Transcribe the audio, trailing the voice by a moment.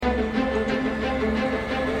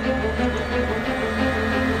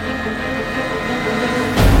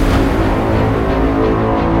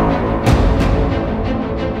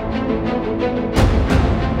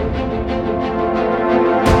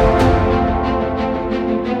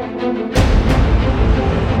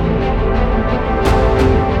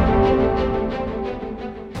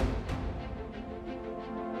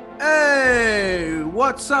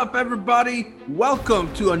What's up, everybody?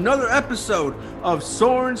 Welcome to another episode of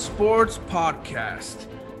Soren Sports Podcast.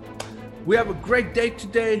 We have a great day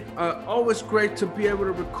today. Always great to be able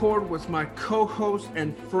to record with my co-host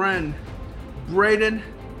and friend, Braden.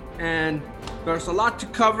 And there's a lot to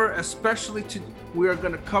cover, especially we are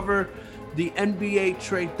going to cover the NBA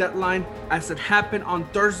trade deadline as it happened on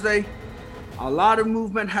Thursday. A lot of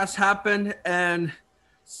movement has happened, and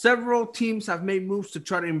several teams have made moves to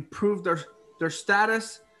try to improve their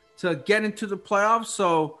status to get into the playoffs.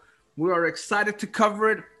 So we are excited to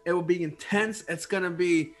cover it. It will be intense. It's going to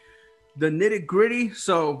be the nitty gritty.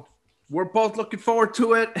 So we're both looking forward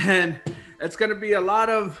to it. And it's going to be a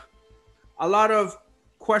lot of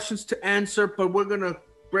questions to answer, but we're going to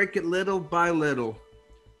break it little by little.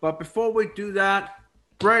 But before we do that,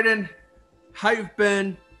 Braden, how you've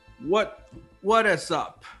been? What is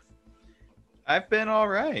up? I've been all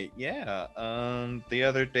right. Yeah. The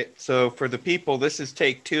other day, so for the people, this is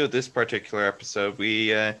take 2 of this particular episode.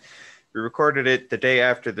 We recorded it the day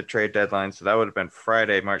after the trade deadline, so that would have been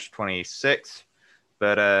Friday, March 26th.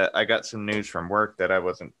 But I got some news from work that I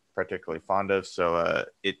wasn't particularly fond of, so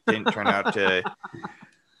it didn't turn out to.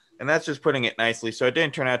 And that's just putting it nicely. So it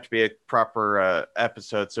didn't turn out to be a proper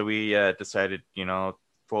episode. So we decided,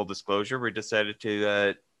 full disclosure, we decided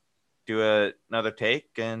to do another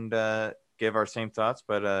take and give our same thoughts,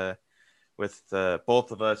 but with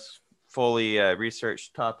both of us fully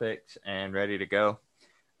researched topics and ready to go.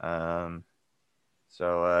 Other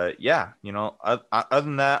than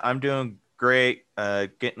that, I'm doing great.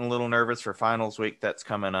 Getting a little nervous for finals week that's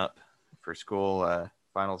coming up for school.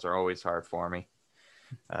 Finals are always hard for me.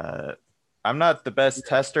 I'm not the best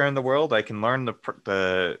tester in the world. I can learn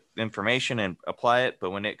the information and apply it, but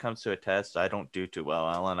when it comes to a test, I don't do too well,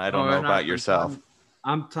 Alan. I don't know about yourself.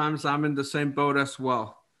 Sometimes I'm in the same boat as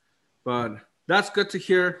well, but that's good to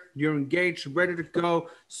hear. You're engaged, ready to go.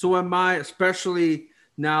 So am I, especially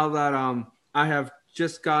now that I have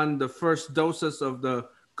just gotten the first doses of the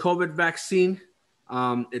COVID vaccine.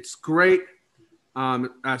 It's great,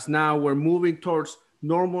 as now we're moving towards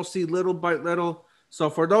normalcy little by little. So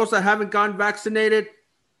for those that haven't gotten vaccinated,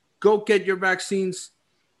 go get your vaccines.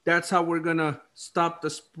 That's how we're going to stop the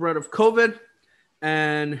spread of COVID.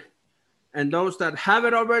 And those that have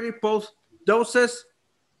it already, both doses,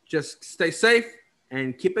 just stay safe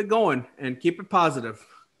and keep it going and keep it positive.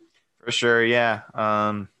 For sure, yeah.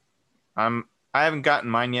 I haven't gotten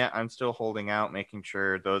mine yet. I'm still holding out, making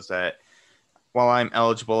sure those that, while I'm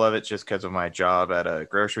eligible of it just because of my job at a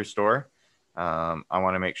grocery store, I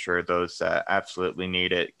want to make sure those that absolutely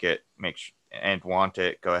need it and want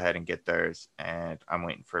it, go ahead and get theirs. And I'm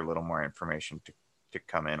waiting for a little more information to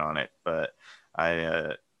come in on it. But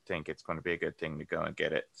I think it's going to be a good thing to go and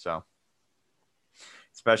get it. So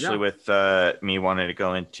especially with me wanting to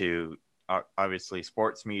go into obviously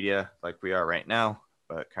sports media like we are right now,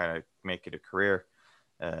 but kind of make it a career,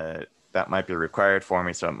 that might be required for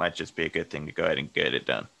me. So it might just be a good thing to go ahead and get it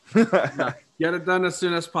done. Get it done as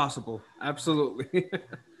soon as possible. Absolutely.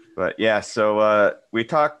 But yeah, so we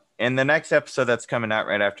talk in the next episode that's coming out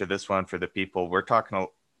right after this one for the people. We talk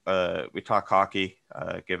hockey,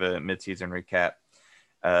 give a midseason recap.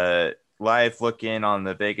 Live look in on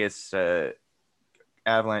the Vegas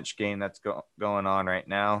Avalanche game that's going on right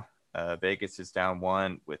now. Vegas is down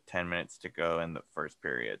 1 with 10 minutes to go in the first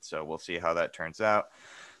period. So we'll see how that turns out.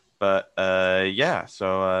 But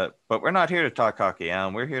but we're not here to talk hockey,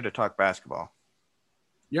 Alan. We're here to talk basketball.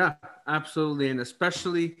 Yeah, absolutely. And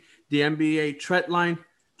especially the NBA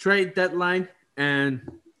trade deadline,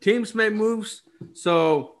 and teams made moves.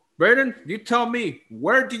 So Braden, you tell me,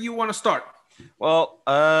 where do you want to start? Well,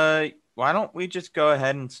 why don't we just go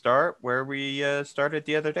ahead and start where we started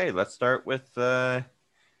the other day? Let's start with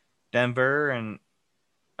Denver and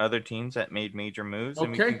other teams that made major moves,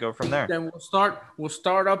 and we can go from there. Then we'll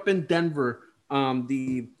start up in Denver.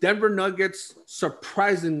 The Denver Nuggets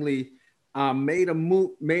surprisingly made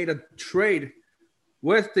a trade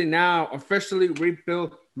with the now officially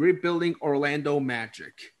rebuilding Orlando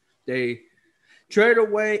Magic. They traded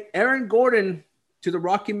away Aaron Gordon to the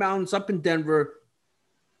Rocky Mountains up in Denver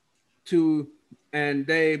and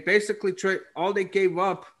they basically all they gave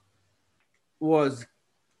up was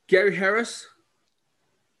Gary Harris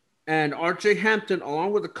and RJ Hampton,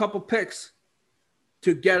 along with a couple picks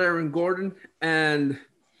to get Aaron Gordon. And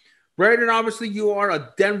Braden, obviously you are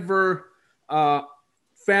a Denver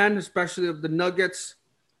fan, especially of the Nuggets.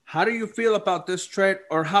 How do you feel about this trade,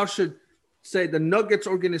 or how should, say, the Nuggets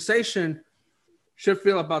organization should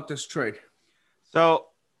feel about this trade? So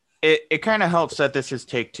it kind of helps that this is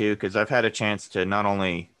take 2, because I've had a chance to not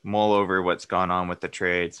only mull over what's gone on with the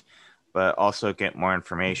trades, but also get more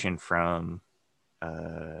information from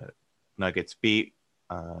Nuggets beat,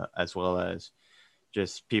 as well as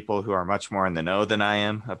just people who are much more in the know than I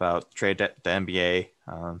am about the NBA.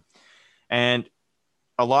 And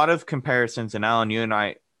a lot of comparisons, and Alan, you and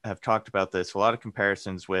I have talked about this, a lot of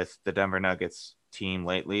comparisons with the Denver Nuggets team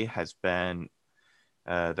lately has been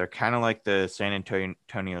they're kind of like the San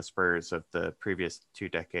Antonio Spurs of the previous 2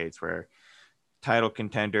 decades, where title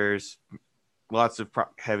contenders, lots of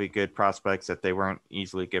heavy good prospects that they weren't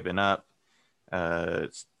easily given up,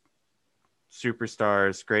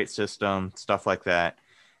 superstars, great system, stuff like that.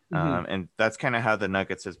 And that's kind of how the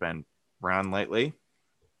Nuggets has been run lately,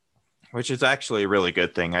 which is actually a really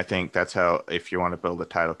good thing. I think that's how, if you want to build a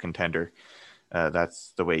title contender,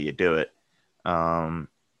 that's the way you do it.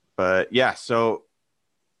 But yeah, so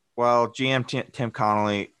while GM Tim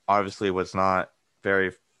Connolly obviously was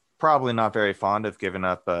probably not very fond of giving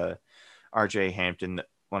up RJ Hampton,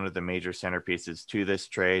 one of the major centerpieces to this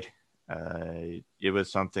trade, it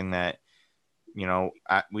was something that,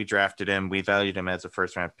 we drafted him. We valued him as a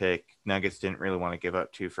first-round pick. Nuggets didn't really want to give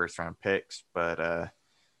up 2 first-round picks, but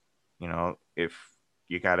if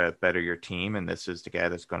you got to better your team and this is the guy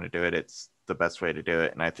that's going to do it, it's the best way to do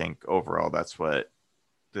it. And I think overall that's what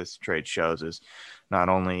this trade shows, is not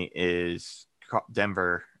only is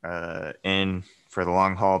Denver in for the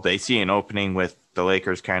long haul, they see an opening with the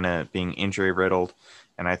Lakers kind of being injury riddled.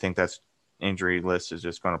 And I think that's injury list is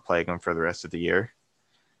just going to plague them for the rest of the year.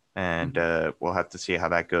 And we'll have to see how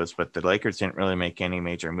that goes. But the Lakers didn't really make any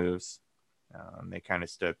major moves. They kind of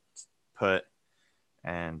stood put.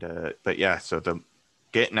 And but yeah, so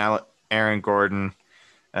getting out Aaron Gordon,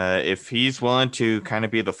 if he's willing to kind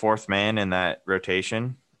of be the 4th man in that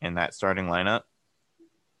rotation, in that starting lineup,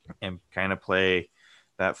 and kind of play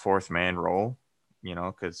that 4th man role,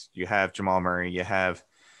 because you have Jamal Murray, you have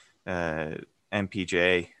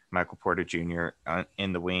MPJ, Michael Porter Jr.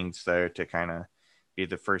 In the wings there to kind of be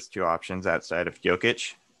the first 2 options outside of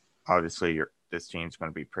Jokic. Obviously, this team's going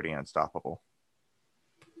to be pretty unstoppable.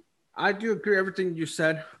 I do agree with everything you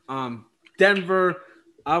said. Denver,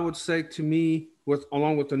 I would say, to me,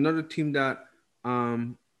 along with another team that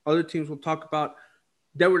other teams will talk about,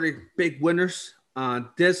 they were the big winners.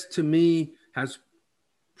 This, to me, has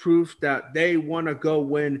proof that they want to go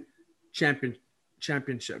win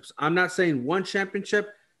championships. I'm not saying one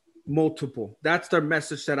championship, multiple. That's the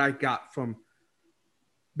message that I got from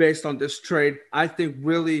based on this trade. I think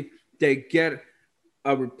really they get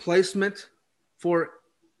a replacement for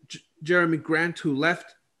Jeremy Grant, who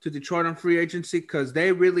left to Detroit on free agency, because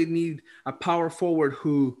they really need a power forward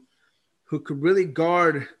who could really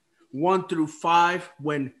guard 1 through 5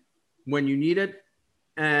 when you need it,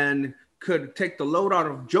 and could take the load out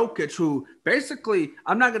of Jokic, who basically,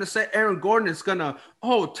 I'm not going to say Aaron Gordon is going to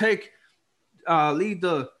lead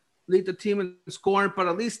the team in scoring, but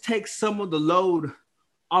at least take some of the load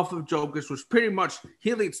off of Jokic, which pretty much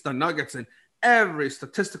he leads the Nuggets in every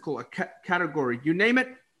statistical category. You name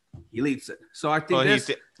it, he leads it. So I think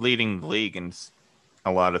he's leading the league in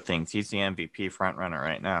a lot of things. He's the MVP front runner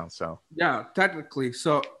right now. So yeah, technically.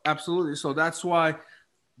 So absolutely. So that's why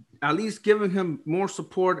at least giving him more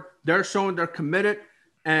support, they're showing they're committed.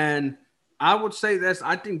 And I would say this,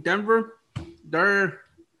 I think Denver, they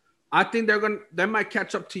might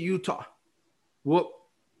catch up to Utah.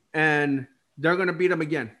 And they're going to beat them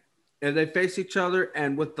again. And they face each other.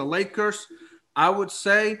 And with the Lakers, I would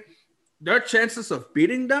say their chances of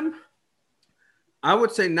beating them, I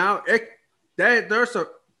would say now there's a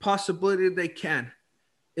possibility they can.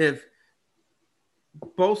 If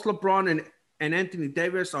both LeBron and Anthony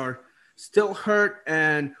Davis are still hurt,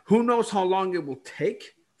 and who knows how long it will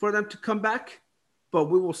take for them to come back, but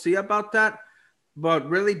we will see about that. But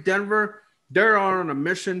really, Denver, they're on a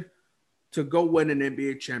mission to go win an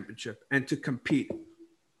NBA championship and to compete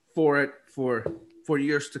for it for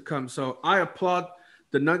years to come. So I applaud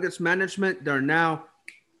the Nuggets management. They're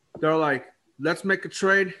like, let's make a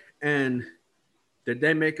trade, and did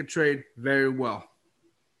they make a trade very well?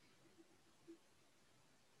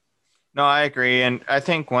 No, I agree. And I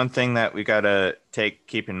think one thing that we got to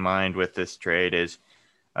keep in mind with this trade is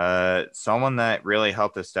someone that really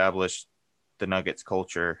helped establish the Nuggets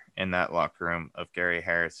culture in that locker room of Gary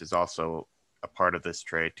Harris is also a part of this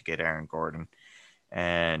trade to get Aaron Gordon.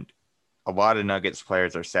 And a lot of Nuggets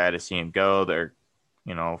players are sad to see him go. They're,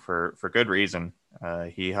 for good reason.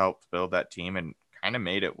 He helped build that team and kind of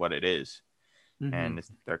made it what it is. Mm-hmm. And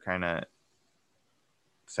they're kind of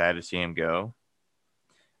sad to see him go.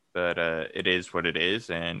 But it is what it is,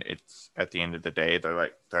 and it's at the end of the day,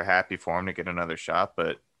 they're happy for him to get another shot.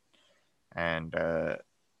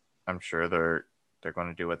 I'm sure they're going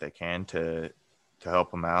to do what they can to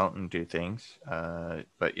help him out and do things.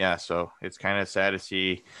 But yeah, so it's kind of sad to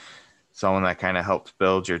see someone that kind of helps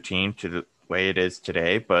build your team to the way it is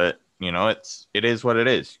today. But it is what it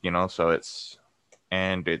is. So it's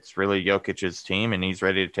really Jokic's team, and he's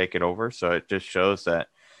ready to take it over. So it just shows that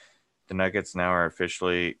the Nuggets now are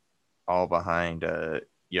officially all behind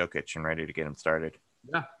Jokic and ready to get him started.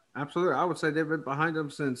 Yeah, absolutely. I would say they've been behind him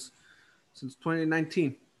since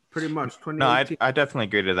 2019, pretty much. 2018. No, I definitely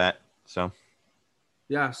agree to that. So,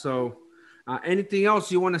 yeah. So, anything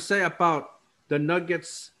else you want to say about the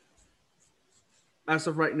Nuggets as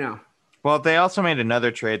of right now? Well, they also made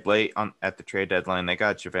another trade late at the trade deadline. They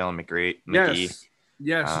got JaVale McGee.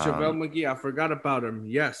 Yes, JaVale McGee. I forgot about him.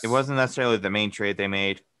 Yes. It wasn't necessarily the main trade they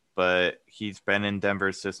made, but he's been in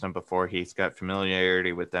Denver's system before. He's got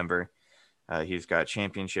familiarity with Denver. He's got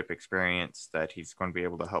championship experience that he's going to be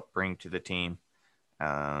able to help bring to the team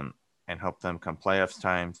and help them come playoffs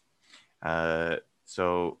times.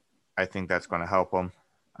 So I think that's going to help them.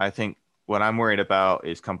 I think what I'm worried about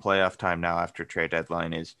is come playoff time now after trade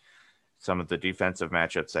deadline is some of the defensive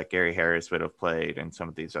matchups that Gary Harris would have played and some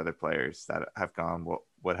of these other players that have gone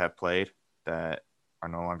would have played that are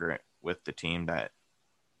no longer with the team, that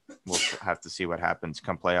we'll have to see what happens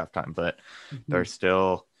come playoff time. But they're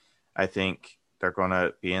still, I think they're going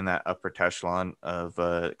to be in that upper echelon of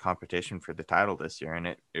competition for the title this year. And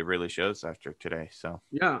it really shows after today. So,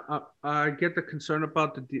 yeah, I get the concern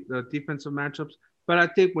about the defensive matchups, but I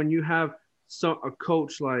think when you have a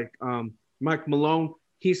coach like Mike Malone,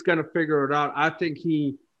 he's going to figure it out. I think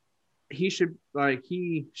he should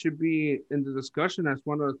be in the discussion as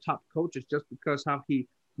one of the top coaches just because how he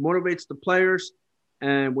motivates the players.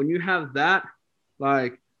 And when you have that,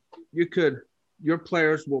 your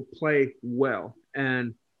players will play well,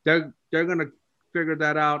 and they're going to figure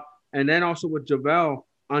that out. And then also with JaVale,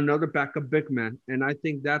 another backup big man. And I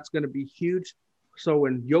think that's going to be huge. So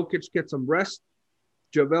when Jokic gets some rest,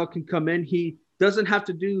 JaVale can come in. He doesn't have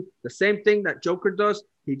to do the same thing that Joker does.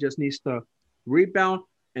 He just needs to rebound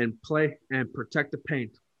and play and protect the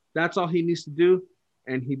paint. That's all he needs to do,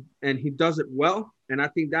 and he does it well. And I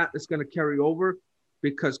think that is going to carry over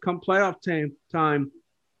because come playoff time,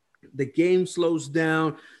 the game slows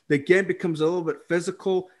down. The game becomes a little bit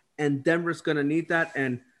physical, and Denver's going to need that.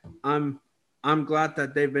 And I'm glad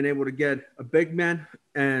that they've been able to get a big man,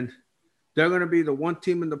 and they're going to be the one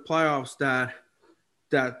team in the playoffs that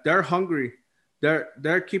they're hungry.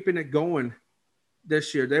 They're keeping it going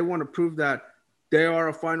this year. They want to prove that they are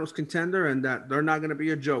a finals contender and that they're not going to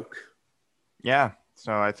be a joke. Yeah.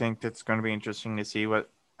 So I think it's going to be interesting to see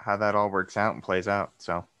how that all works out and plays out.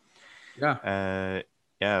 So, yeah,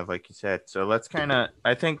 like you said. So let's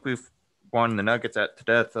I think we've won the Nuggets to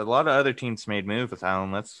death. A lot of other teams made moves,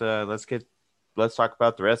 Alan. Let's talk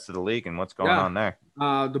about the rest of the league and what's going on there.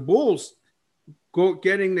 The Bulls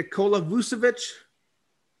getting Nikola Vucevic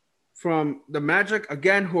from the Magic,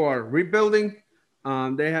 again, who are rebuilding.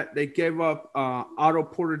 They gave up Otto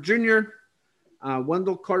Porter Jr.,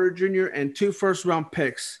 Wendell Carter Jr., and 2 first-round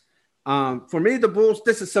picks. For me, the Bulls,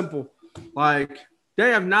 this is simple. They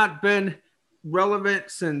have not been relevant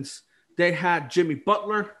since they had Jimmy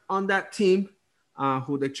Butler on that team,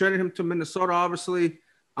 who they traded him to Minnesota, obviously.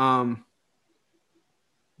 That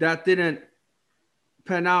didn't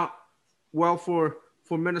pan out well for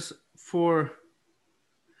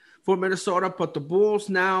Minnesota, but the Bulls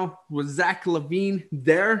now with Zach LaVine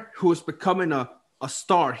there, who is becoming a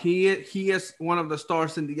star. He is one of the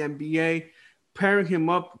stars in the NBA. Pairing him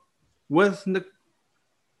with Nikola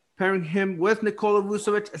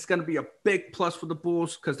Vucevic, it's going to be a big plus for the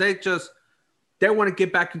Bulls because they want to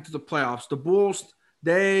get back into the playoffs. The Bulls,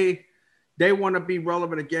 they want to be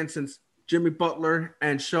relevant again since Jimmy Butler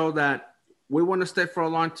and show that we want to stay for a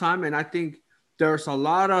long time. And I think there's a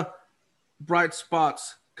lot of bright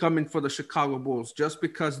spots coming for the Chicago Bulls just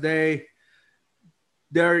because they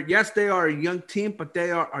are a young team, but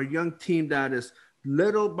they are a young team that is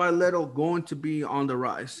little by little going to be on the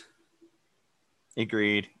rise.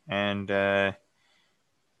 Agreed. And Alan,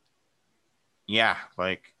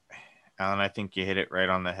 I think you hit it right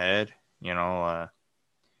on the head. I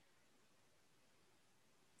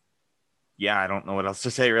don't know what else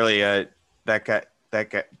to say really.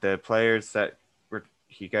 The players that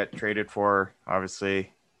he got traded for,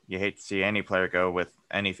 obviously you hate to see any player go with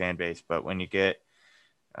any fan base, but when you get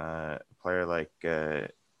a player like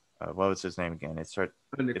what was his name again?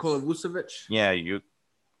 Nikola Vucevic. Yeah,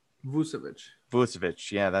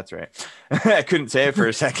 Vucevic. Yeah, that's right. I couldn't say it for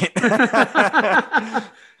a second.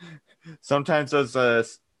 Sometimes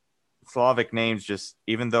those Slavic names just,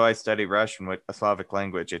 even though I study Russian with a Slavic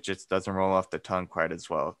language, it just doesn't roll off the tongue quite as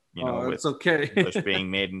well. With it's okay. English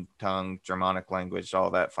being maiden tongue, Germanic language,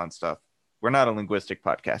 all that fun stuff. We're not a linguistic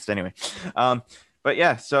podcast anyway. But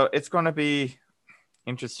yeah, so it's going to be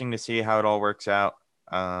interesting to see how it all works out.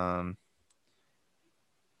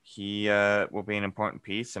 He will be an important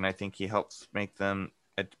piece, and I think he helps make them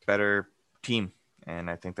a better team. And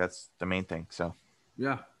I think that's the main thing. So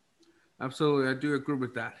yeah, absolutely. I do agree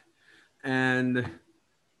with that. And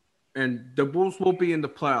the Bulls will be in the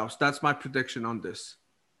playoffs. That's my prediction on this.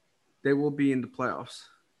 They will be in the playoffs.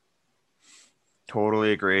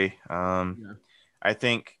 Totally agree. Yeah. I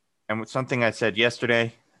think, and something I said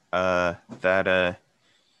yesterday that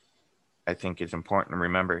I think is important to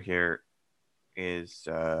remember here is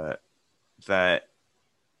that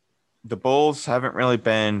the Bulls haven't really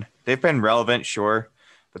been, they've been relevant, sure,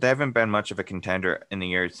 but they haven't been much of a contender in the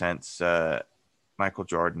years since Michael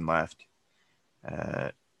Jordan left.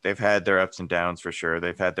 They've had their ups and downs for sure.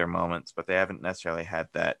 They've had their moments, but they haven't necessarily had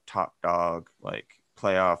that top dog, like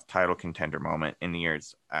playoff title contender moment in the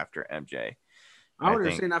years after MJ. I would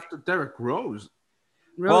have seen after Derrick Rose.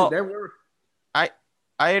 Really, well, they were.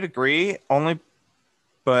 I'd agree,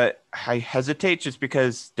 but I hesitate just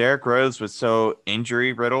because Derrick Rose was so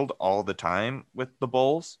injury riddled all the time with the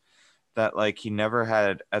Bulls that like he never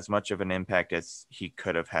had as much of an impact as he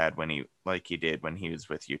could have had when he did when he was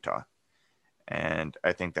with Utah. And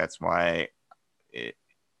I think that's why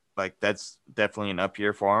that's definitely an up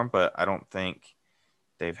year for him, but I don't think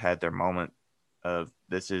they've had their moment of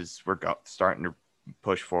we're starting to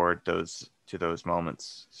push forward those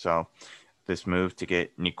moments. So this move to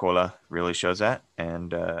get Nikola really shows that,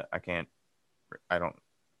 and I can't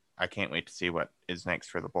wait to see what is next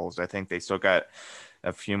for the Bulls. I think they still got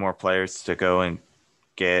a few more players to go and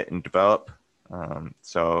get and develop.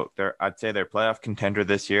 So I'd say they're playoff contender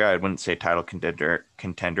this year. I wouldn't say title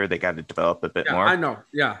contender. They got to develop a bit more. I know.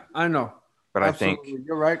 Yeah, I know. But absolutely. I think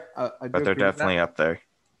you're right. But they're definitely up there.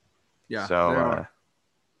 Yeah. So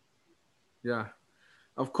yeah.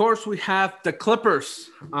 Of course, we have the Clippers,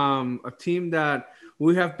 a team that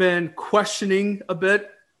we have been questioning a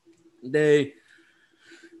bit. They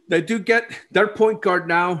do get their point guard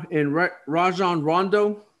now in Rajon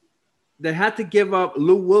Rondo. They had to give up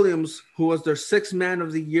Lou Williams, who was their sixth man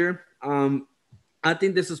of the year. I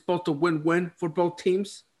think this is supposed to win-win for both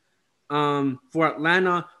teams. For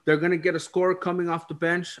Atlanta, they're going to get a scorer coming off the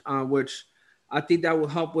bench, which I think that will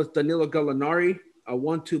help with Danilo Gallinari, a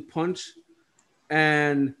 1-2 punch.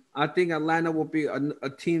 And I think Atlanta will be a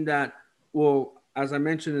team that will, as I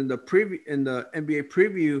mentioned in the NBA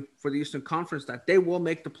preview for the Eastern Conference, that they will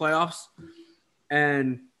make the playoffs.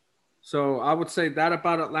 And so I would say that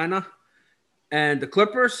about Atlanta. And the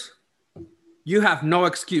Clippers, you have no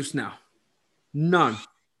excuse now. None.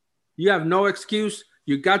 You have no excuse.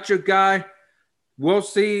 You got your guy. We'll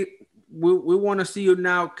see. We want to see you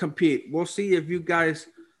now compete. We'll see if you guys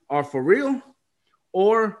are for real,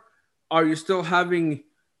 or are you still having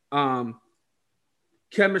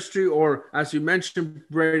chemistry, or, as you mentioned,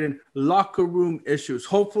 Braden, locker room issues.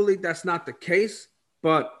 Hopefully that's not the case,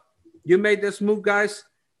 but you made this move, guys.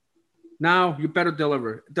 Now you better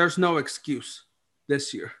deliver. There's no excuse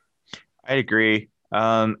this year. I agree.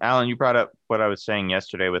 Alan, you brought up what I was saying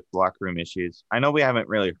yesterday with locker room issues. I know we haven't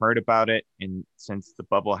really heard about it since the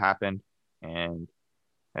bubble happened, and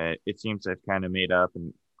it seems they've kind of made up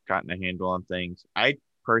and gotten a handle on things. I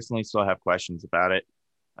personally still have questions about it.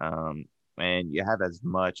 And you have as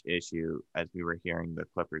much issue as we were hearing the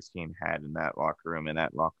Clippers team had in that locker room and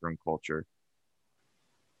that locker room culture.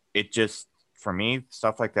 It just, for me,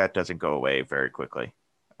 stuff like that doesn't go away very quickly.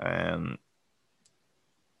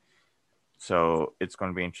 So it's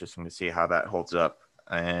going to be interesting to see how that holds up.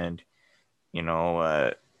 And,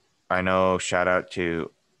 I know, shout out to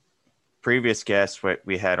previous guests what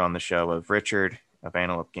we had on the show of Richard of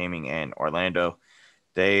Antelope Gaming and Orlando.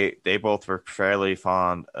 They both were fairly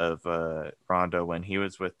fond of Rondo when he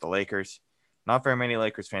was with the Lakers. Not very many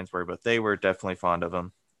Lakers fans were, but they were definitely fond of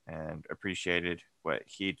him and appreciated what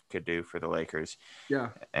he could do for the Lakers. Yeah.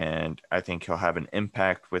 And I think he'll have an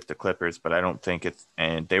impact with the Clippers, but I don't think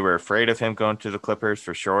and they were afraid of him going to the Clippers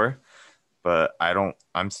for sure. But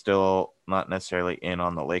I'm still not necessarily in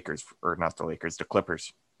on the Lakers, or not the Lakers, the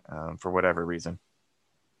Clippers, for whatever reason.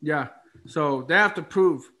 Yeah. So they have to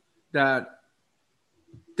prove that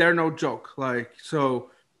they're no joke. So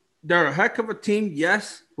they're a heck of a team,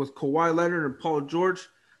 yes, with Kawhi Leonard and Paul George,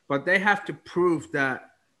 but they have to prove that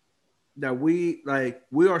we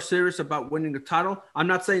are serious about winning the title. I'm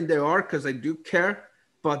not saying they are, because they do care,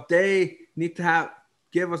 but they need to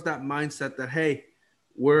give us that mindset that, hey,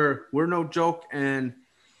 we're no joke, and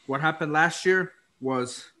what happened last year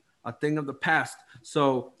was a thing of the past.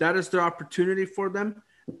 So that is their opportunity for them.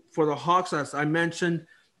 For the Hawks, as I mentioned,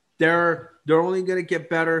 they're only going to get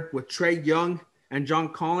better with Trae Young and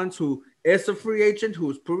John Collins, who is a free agent,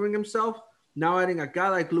 who is proving himself. Now adding a guy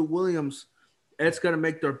like Lou Williams, it's going to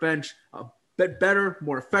make their bench a bit better,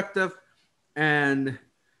 more effective, and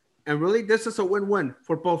really this is a win-win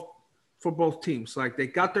for both teams. Like, they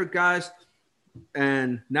got their guys,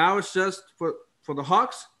 and now it's just for the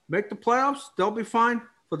Hawks, make the playoffs, they'll be fine.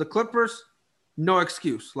 For the Clippers, no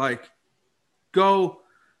excuse. Like, go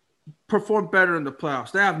perform better in the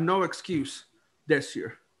playoffs. They have no excuse this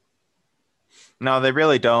year. No, they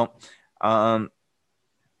really don't.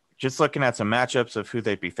 Just looking at some matchups of who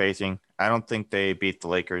they'd be facing, I don't think they beat the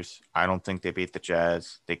Lakers. I don't think they beat the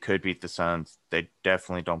Jazz. They could beat the Suns. They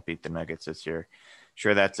definitely don't beat the Nuggets this year.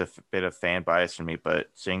 Sure, that's a bit of fan bias for me,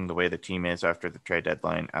 but seeing the way the team is after the trade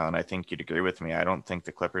deadline, Alan, I think you'd agree with me. I don't think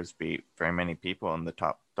the Clippers beat very many people in the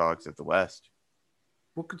top dogs of the West.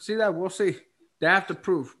 We could see that. We'll see. They have to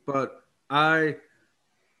prove, but I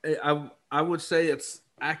would say it's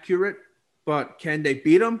accurate. But can they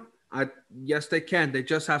beat them? Yes, they can. They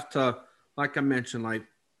just have to, like I mentioned, like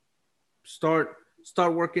start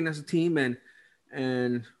working as a team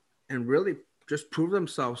and really just prove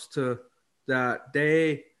themselves to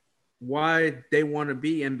that why they want to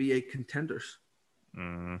be NBA contenders.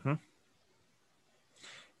 Mm-hmm.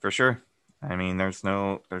 For sure. I mean, there's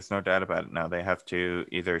no doubt about it. Now they have to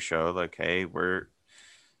either show like, hey, we're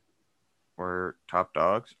top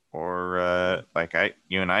dogs, or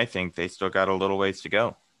you and I think they still got a little ways to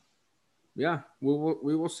go. Yeah,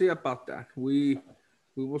 we will see about that. We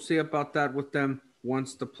will see about that with them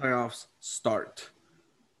once the playoffs start.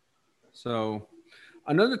 So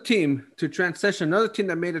another team to transition, another team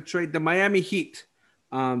that made a trade, the Miami Heat.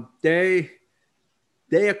 They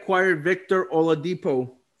acquired Victor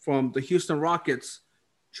Oladipo from the Houston Rockets,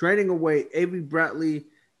 trading away Avery Bradley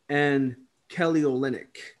and Kelly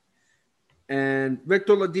Olynyk. And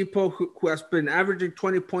Victor Oladipo, who has been averaging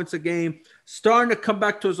 20 points a game, starting to come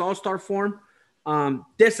back to his all-star form.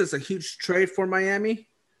 This is a huge trade for Miami.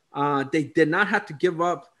 They did not have to give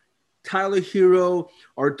up Tyler Hero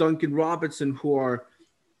or Duncan Robinson, who are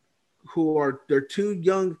their two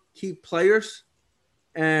young key players.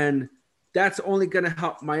 And that's only going to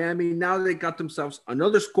help Miami. Now they got themselves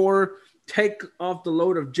another scorer, take off the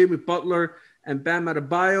load of Jimmy Butler and Bam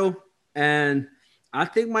Adebayo. And I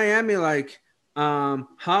think Miami, how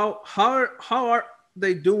are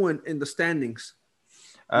they doing in the standings?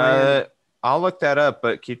 I'll look that up,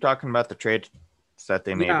 but keep talking about the trade that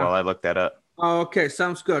they made while I look that up. Oh, okay,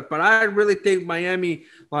 sounds good. But I really think Miami,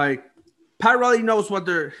 Pat Riley knows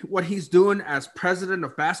what he's doing as president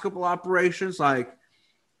of basketball operations. Like,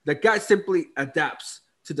 the guy simply adapts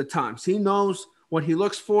to the times. He knows what he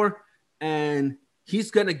looks for, and he's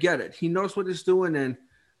gonna get it. He knows what he's doing,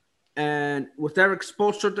 and with Eric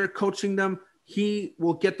Spoelstra, they're coaching them. He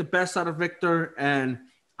will get the best out of Victor, and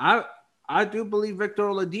I do believe Victor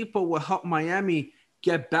Oladipo will help Miami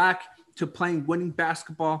get back to playing winning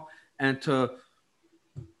basketball and to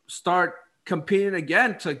start competing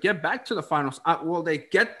again to get back to the finals. Will they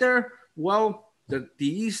get there? Well, the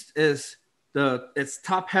East it's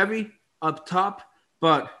top heavy up top,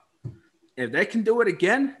 but if they can do it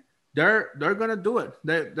again, they're gonna do it.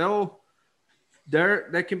 They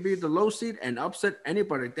can be the low seed and upset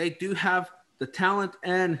anybody. They do have the talent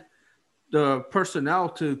and the personnel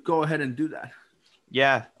to go ahead and do that.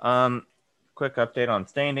 Yeah. Quick update on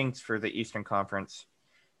standings for the Eastern Conference.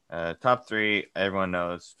 Top three, everyone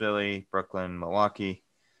knows: Philly, Brooklyn, Milwaukee.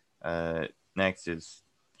 Next is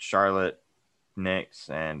Charlotte, Knicks,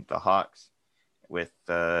 and the Hawks, with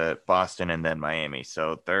Boston and then Miami.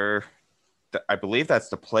 So I believe that's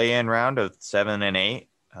the play-in round of 7 and 8.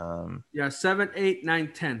 7, 8,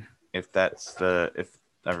 9, 10. If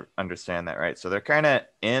I understand that right. So they're kind of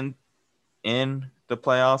in the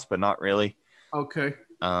playoffs, but not really. Okay.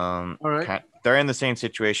 All right. They're in the same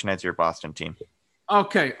situation as your Boston team.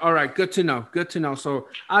 Okay. All right. Good to know. So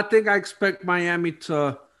I think I expect Miami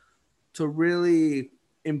to really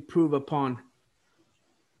improve upon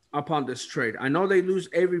this trade. I know they lose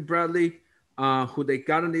Avery Bradley, who they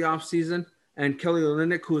got in the offseason, and Kelly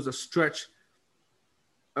Olynyk, who is a stretch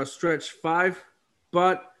 5,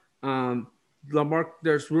 but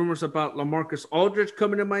there's rumors about LaMarcus Aldridge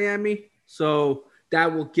coming to Miami, so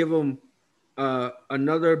that will give them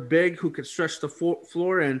another big who could stretch the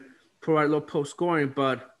floor and provide low post scoring.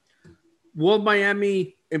 But will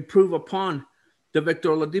Miami improve upon the Victor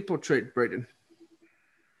Oladipo trade, Braden?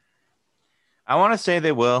 I want to say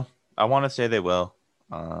they will.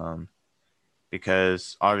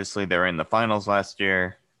 Because obviously they were in the finals last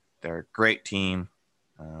year. They're a great team.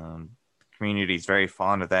 The community is very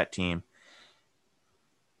fond of that team.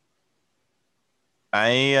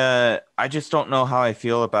 I just don't know how I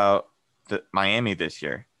feel about the Miami this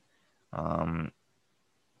year. Um,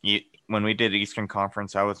 when we did Eastern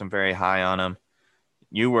Conference, I wasn't very high on them.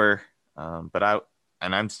 You were, and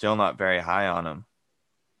I'm still not very high on them.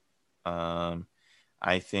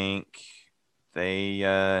 I think they,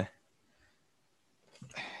 I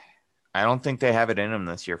don't think they have it in them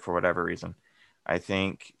this year for whatever reason. I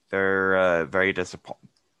think they're very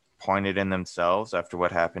disappointed in themselves after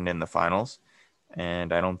what happened in the finals.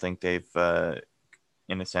 And I don't think they've,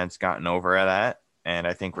 in a sense, gotten over that. And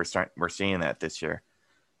I think we're seeing that this year.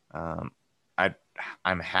 I'm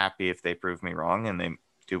happy if they prove me wrong and they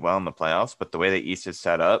do well in the playoffs. But the way the East is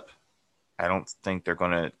set up, I don't think they're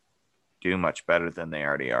going to do much better than they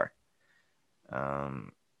already are.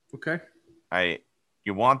 Okay.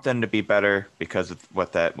 You want them to be better because of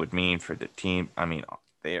what that would mean for the team. I mean,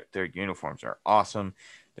 their uniforms are awesome.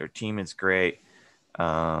 Their team is great.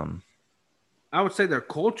 I would say their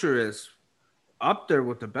culture is up there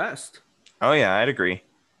with the best. Oh yeah, I'd agree.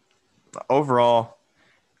 Overall,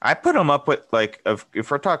 I put them up with if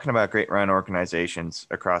we're talking about great run organizations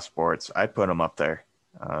across sports, I put them up there,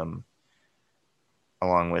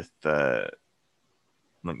 along with the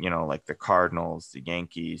Cardinals, the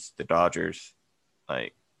Yankees, the Dodgers,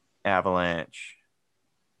 like Avalanche.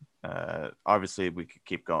 Obviously, we could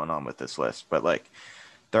keep going on with this list, but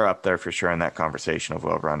they're up there for sure in that conversation of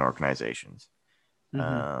well-run organizations.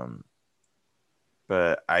 Mm-hmm.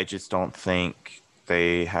 But I just don't think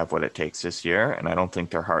they have what it takes this year, and I don't think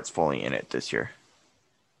their heart's fully in it this year.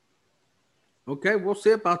 Okay, we'll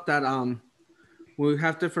see about that. We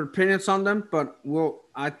have different opinions on them, but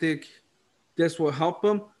I think this will help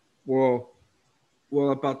them. Well,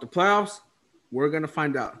 about the playoffs, we're gonna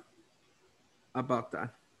find out about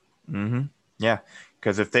that. Mm-hmm. Yeah,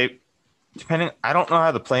 because I don't know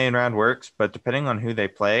how the playing round works, but depending on who they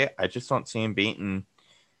play, I just don't see them beating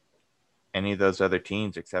any of those other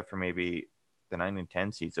teams except for maybe the 9 and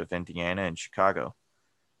 10 seeds of Indiana and Chicago.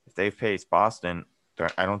 If they face Boston,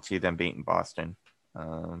 I don't see them beating Boston.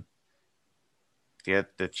 The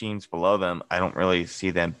teams below them, I don't really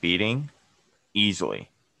see them beating easily.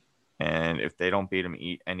 And if they don't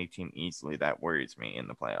beat any team easily, that worries me in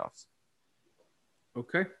the playoffs.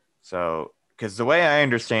 Okay. So, because the way I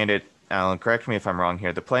understand it, Alan, correct me if I'm wrong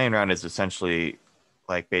here, the playing round is essentially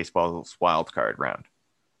like baseball's wild card round.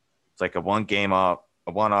 It's like a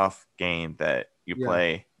one-off game that you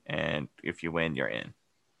play, and if you win, you're in.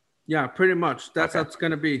 Yeah, pretty much. That's how it's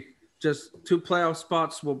going to be. Just 2 playoff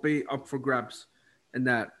spots will be up for grabs in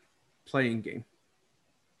that playing game.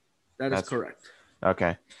 That's correct.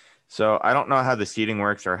 Okay. So I don't know how the seeding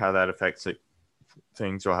works or how that affects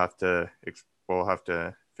things. We'll have to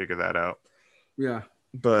figure that out. Yeah.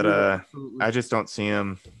 But I just don't see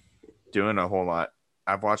them doing a whole lot.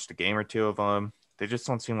 I've watched a game or two of them. They just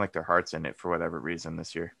don't seem like their heart's in it for whatever reason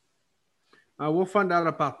this year. We'll find out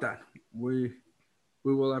about that. We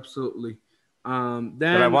will absolutely. But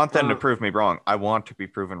I want them to prove me wrong. I want to be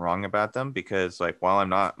proven wrong about them because, while I'm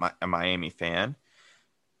not a Miami fan,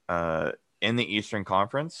 in the Eastern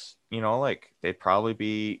Conference, they'd probably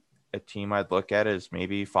be a team I'd look at as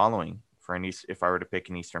maybe following if I were to pick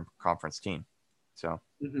an Eastern Conference team. So.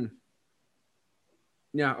 Mm-hmm.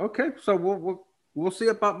 Yeah. Okay. So we'll see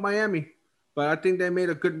about Miami, but I think they made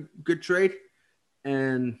a good trade,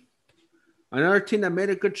 and another team that made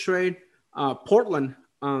a good trade, Portland.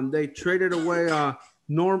 They traded away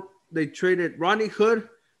They traded Rodney Hood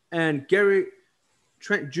and Gary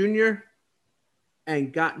Trent Jr.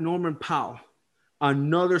 and got Norman Powell,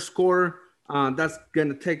 another scorer that's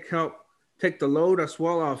gonna take the load as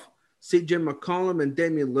well of C.J. McCollum and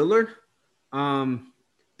Damian Lillard.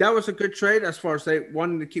 That was a good trade as far as they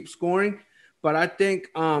wanted to keep scoring, but I think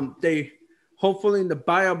they hopefully in the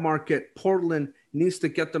buyout market, Portland needs to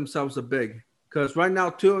get themselves a big because right now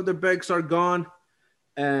 2 of their bigs are gone,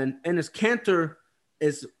 and Enes Kanter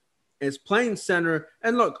is playing center.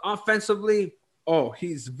 And look, offensively,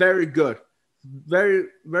 he's very good, very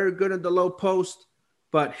very good in the low post,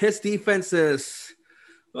 but his defense is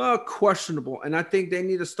questionable, and I think they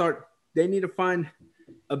need to find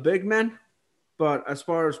a big man. But as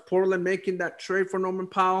far as Portland making that trade for Norman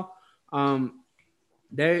Powell,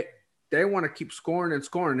 they want to keep scoring and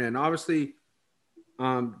scoring. And obviously,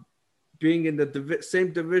 being in the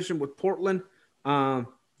same division with Portland,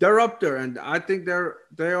 they're up there. And I think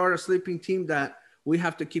they are a sleeping team that we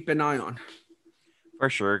have to keep an eye on. For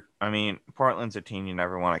sure. I mean, Portland's a team you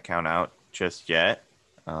never want to count out just yet,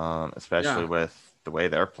 especially with the way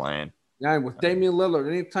they're playing. Yeah, and with Damian Lillard,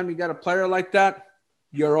 anytime you got a player like that,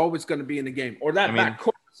 you're always going to be in the game. Or that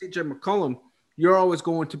backcourt, CJ McCollum, you're always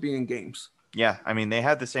going to be in games. Yeah, I mean, they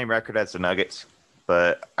had the same record as the Nuggets,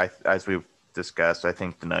 but as we've discussed, I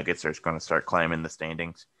think the Nuggets are going to start climbing the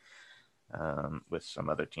standings with some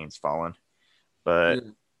other teams falling. But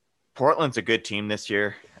Portland's a good team this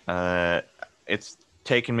year. It's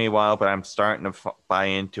taken me a while, but I'm starting to buy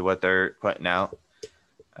into what they're putting out.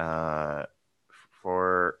 But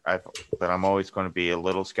I'm always going to be a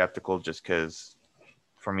little skeptical just because,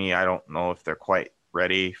 for me, I don't know if they're quite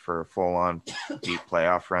ready for a full-on deep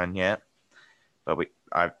playoff run yet. But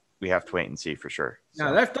we have to wait and see for sure. So.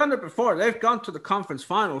 Yeah, they've done it before. They've gone to the conference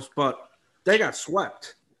finals, but they got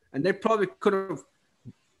swept, and they probably could have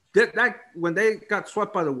did that when they got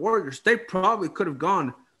swept by the Warriors. They probably could have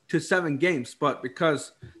gone to 7 games, but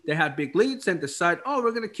because they had big leads and decide, we're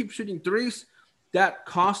going to keep shooting threes, that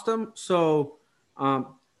cost them. So,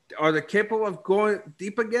 are they capable of going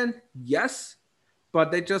deep again? Yes,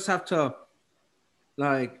 but they just have to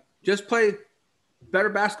just play better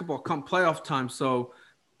basketball come playoff time. So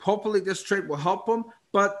hopefully this trade will help them,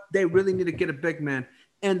 but they really need to get a big man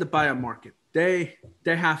in the buyout market. They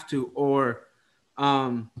have to, or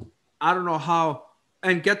I don't know how,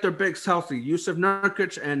 and get their bigs healthy. Yusuf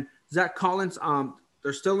Nurkic and Zach Collins,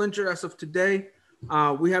 they're still injured as of today.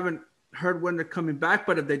 We haven't heard when they're coming back,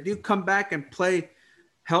 but if they do come back and play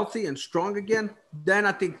healthy and strong again, then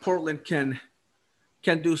I think Portland can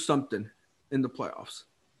do something in the playoffs.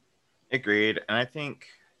 Agreed. And I think,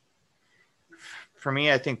 for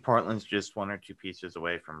me, I think Portland's just 1 or 2 pieces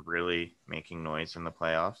away from really making noise in the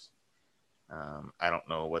playoffs. I don't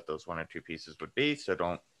know what those 1 or 2 pieces would be, so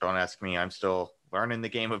don't ask me. I'm still learning the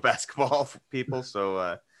game of basketball, people.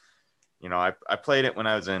 So, I played it when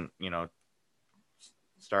I was in,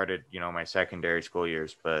 started, my secondary school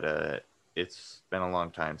years, but it's been a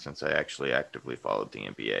long time since I actually actively followed the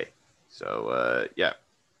NBA. So, yeah.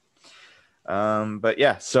 But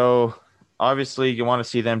yeah, so obviously you want to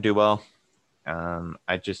see them do well.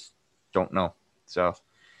 I just don't know. So,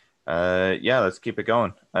 let's keep it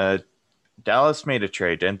going. Dallas made a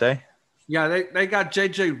trade, didn't they? Yeah, they got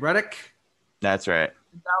JJ Redick. That's right.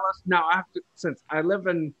 Dallas. Now, since I live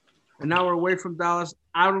an hour away from Dallas,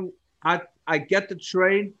 I get the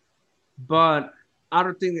trade, but I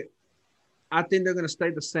think they're going to stay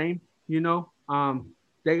the same.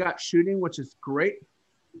 They got shooting, which is great.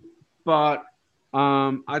 But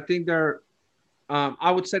I think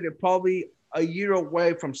I would say they're probably a year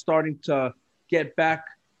away from starting to get back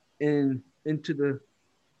into the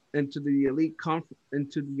elite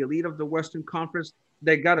into the elite of the Western Conference.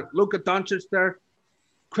 They got Luka Doncic there.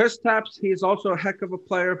 Kristaps, he's also a heck of a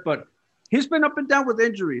player, but he's been up and down with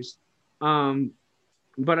injuries.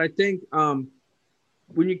 But I think when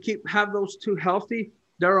you have those two healthy,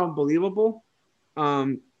 they're unbelievable.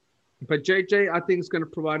 But JJ, I think, is going to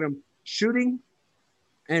provide him shooting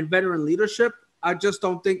and veteran leadership. I just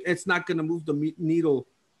don't think it's not going to move the needle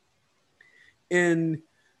in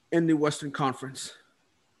the Western Conference.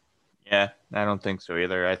 Yeah, I don't think so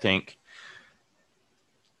either. I think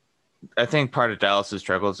part of Dallas's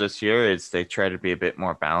struggles this year is they try to be a bit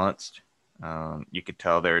more balanced. You could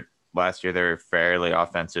tell last year they're a fairly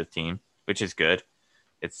offensive team, which is good.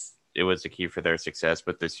 It was the key for their success,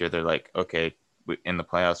 but this year they're like, okay, in the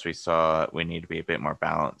playoffs we saw we need to be a bit more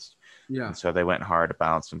balanced. Yeah. And so they went hard to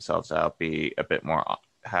balance themselves out, be a bit more,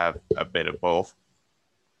 have a bit of both.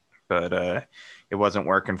 But it wasn't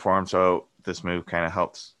working for them, so this move kind of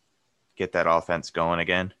helps get that offense going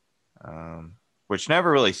again, which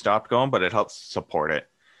never really stopped going, but it helps support it,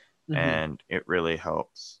 and it really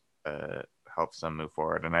helps them move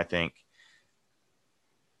forward. And I think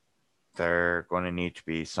they're going to need to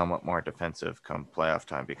be somewhat more defensive come playoff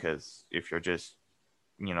time, because if you're just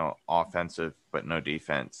offensive but no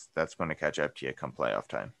defense, that's going to catch up to you come playoff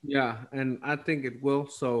time. Yeah, and I think it will.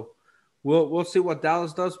 So we'll see what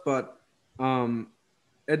Dallas does, but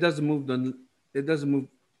it doesn't move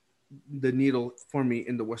the needle for me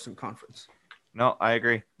in the Western Conference. No, I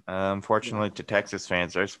agree. Unfortunately, to Texas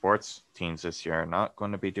fans, their sports teams this year are not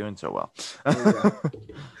going to be doing so well.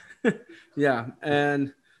 Yeah,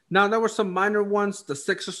 and now there were some minor ones. The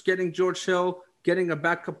Sixers getting George Hill, getting a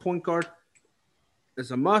backup point guard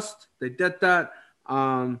is a must. They did that.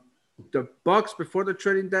 The Bucks, before the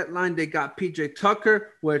trading deadline, they got PJ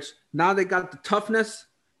Tucker, which now they got the toughness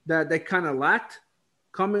that they kind of lacked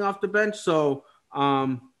coming off the bench. So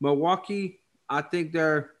Milwaukee, I think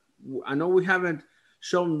I know we haven't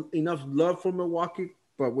shown enough love for Milwaukee,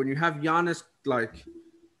 but when you have Giannis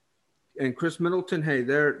and Chris Middleton, hey,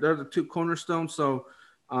 they're the two cornerstones. So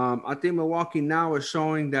I think Milwaukee now is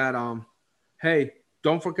showing that, hey,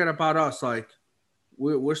 don't forget about us.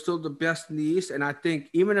 we're still the best in the East, and I think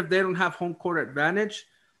even if they don't have home court advantage,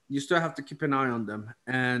 you still have to keep an eye on them.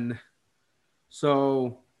 And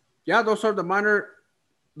so, yeah, those are the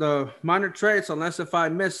minor trades, unless if I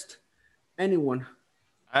missed anyone.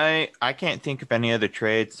 I can't think of any other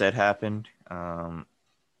trades that happened. I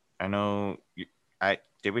know. I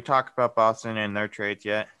did we talk about Boston and their trades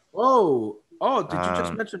yet? Oh, did you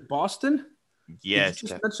just mention Boston? Yes. Did you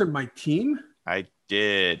just mention my team? I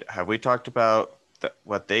did. Have we talked about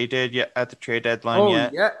what they did yet at the trade deadline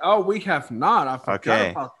yet? Yeah. Oh, we have not. I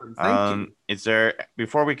forgot about them. Thank you. Is there,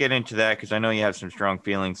 before we get into that, because I know you have some strong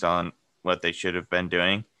feelings on what they should have been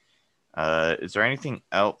doing, is there anything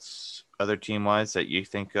else, other team-wise, that you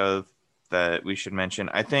think of that we should mention?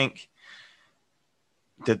 I think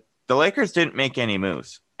the Lakers didn't make any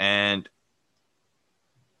moves, and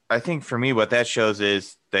I think for me, what that shows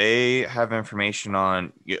is they have information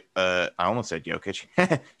on. I almost said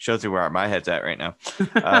Jokic. Shows you where my head's at right now.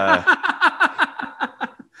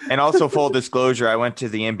 And also, full disclosure, I went to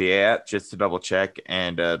the NBA app just to double check,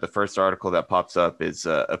 and the first article that pops up is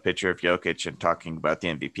a picture of Jokic and talking about the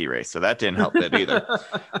MVP race. So that didn't help it either.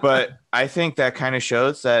 But I think that kind of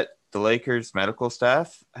shows that the Lakers medical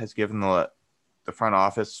staff has given the front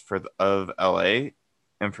office of LA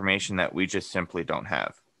information that we just simply don't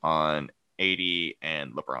have on AD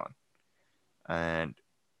and LeBron. And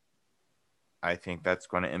I think that's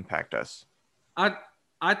going to impact us. I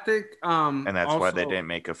think and that's also why they didn't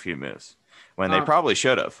make a few moves when they probably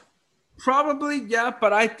should have. Probably, yeah,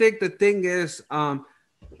 but I think the thing is, had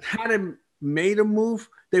they made a move,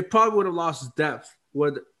 they probably would have lost depth.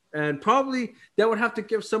 And probably they would have to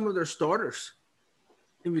give some of their starters,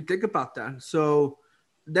 if you think about that. So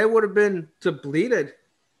they would have been depleted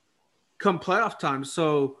come playoff time.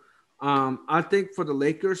 So I think for the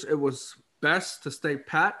Lakers, it was best to stay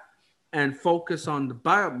pat and focus on the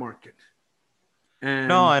buyout market.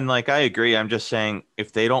 And I agree. I'm just saying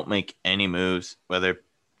if they don't make any moves, whether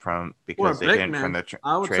because they didn't from the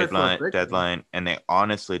trade deadline, and they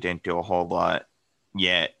honestly didn't do a whole lot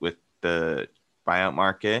yet with the buyout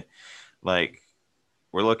market, we're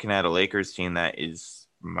looking at a Lakers team that is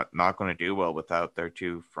not going to do well without the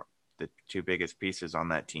two biggest pieces on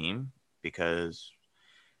that team, because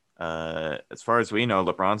as far as we know,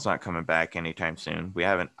 LeBron's not coming back anytime soon.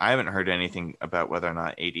 I haven't heard anything about whether or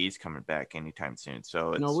not AD's coming back anytime soon.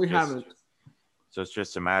 So haven't. So it's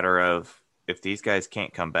just a matter of, if these guys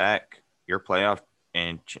can't come back, your playoff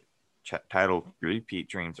and title repeat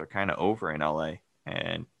dreams are kind of over in LA,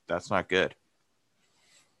 and that's not good.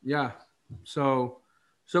 Yeah. So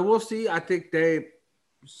we'll see. I think they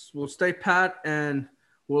will stay pat and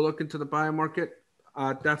we'll look into the buyout market.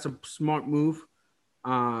 That's a smart move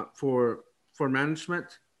for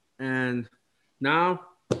management. And now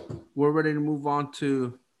we're ready to move on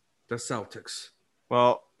to the Celtics.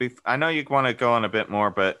 Well, I know you want to go on a bit more,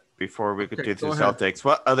 but before we could do the Celtics,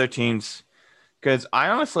 what other teams? Because I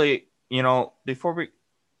honestly, before we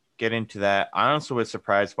get into that, I honestly was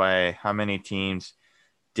surprised by how many teams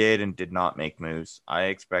did and did not make moves. I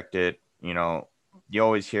expected, you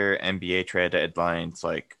always hear NBA trade deadlines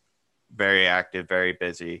very active, very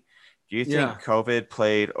busy. Do you think COVID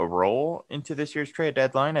played a role into this year's trade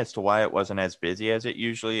deadline as to why it wasn't as busy as it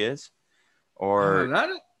usually is? Or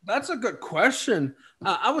that's a good question.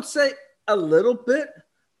 I would say a little bit,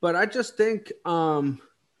 but I just think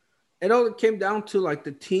it all came down to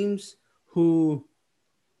the teams who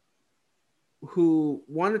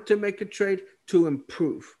wanted to make a trade to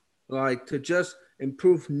improve, to just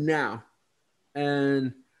improve now.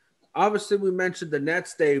 And obviously we mentioned the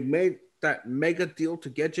Nets, they made that mega deal to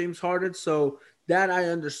get James Harden. So that I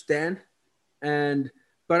understand.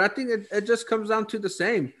 But I think it just comes down to the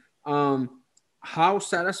same. How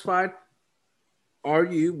satisfied are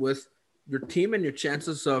you with your team and your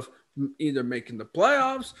chances of either making the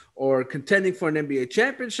playoffs or contending for an NBA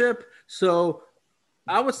championship? So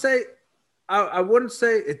I would say, I wouldn't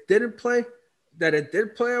say it did play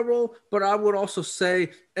a role, but I would also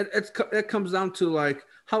say it comes down to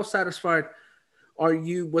how satisfied are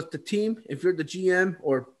you with the team if you're the GM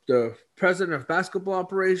or the president of basketball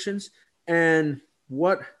operations, and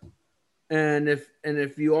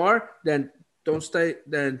if you are, then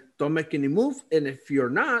don't make any move. And if you're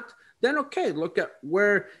not, then okay, look at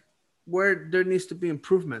where there needs to be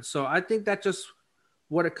improvement. So I think that's just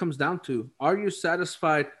what it comes down to. Are you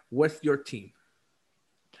satisfied with your team?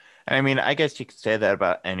 I mean, I guess you could say that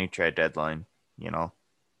about any trade deadline,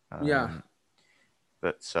 yeah.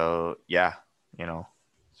 But so, yeah,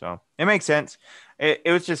 so it makes sense. It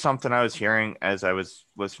was just something I was hearing as I was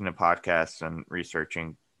listening to podcasts and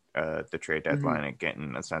researching the trade deadline and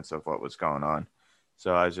getting a sense of what was going on.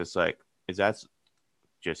 So I was just like, is that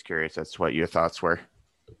just curious as to what your thoughts were.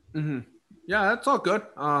 Mm-hmm. Yeah, that's all good.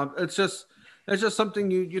 It's just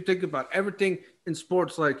something you think about. Everything in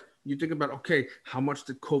sports, like you think about, okay, how much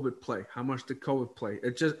did COVID play? How much did COVID play?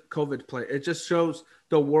 It just shows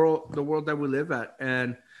the world that we live at.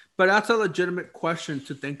 But that's a legitimate question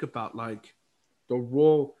to think about, like the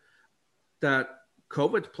role that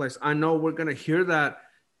COVID plays. I know we're gonna hear that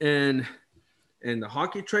in the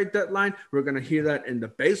hockey trade deadline. We're gonna hear that in the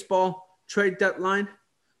baseball trade deadline.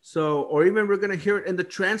 So, or even we're going to hear it in the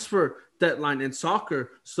transfer deadline in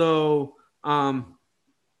soccer. So,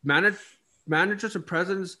 managers and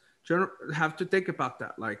presidents have to think about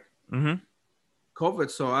that, like COVID.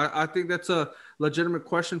 So, I think that's a legitimate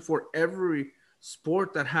question for every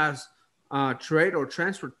sport that has trade or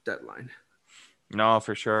transfer deadline. No,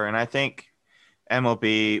 for sure. And I think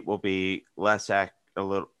MLB will be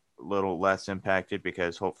a little less impacted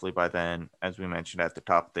because hopefully by then, as we mentioned at the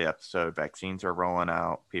top of the episode, vaccines are rolling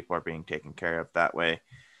out. People are being taken care of that way.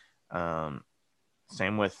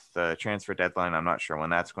 Same with the transfer deadline. I'm not sure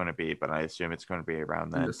when that's going to be, but I assume it's going to be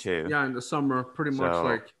around then too. Yeah, in the summer, pretty much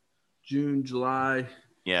like June, July.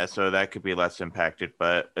 Yeah, so that could be less impacted,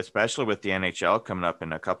 but especially with the NHL coming up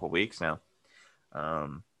in a couple weeks now,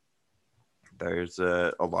 there's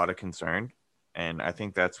a lot of concern. And I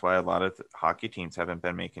think that's why a lot of hockey teams haven't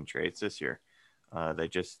been making trades this year.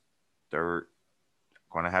 They're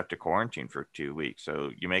going to have to quarantine for 2 weeks.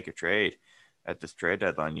 So you make a trade at this trade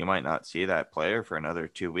deadline, you might not see that player for another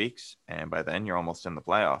 2 weeks. And by then you're almost in the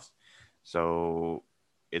playoffs. So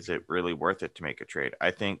is it really worth it to make a trade?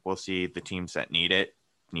 I think we'll see the teams that need to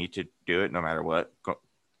do it no matter what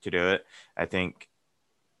to do it. I think,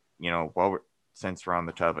 since we're on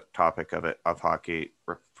the topic of hockey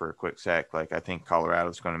for a quick sec, like I think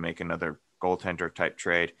Colorado's going to make another goaltender type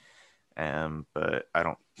trade, but I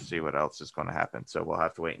don't see what else is going to happen. So we'll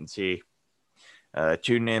have to wait and see.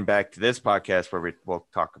 Tune in back to this podcast where we'll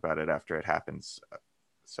talk about it after it happens.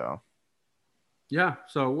 So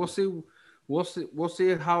we'll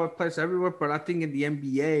see how it plays everywhere. But I think in the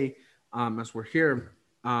NBA, as we're here,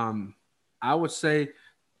 I would say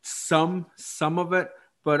some of it,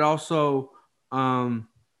 but also.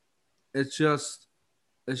 It's just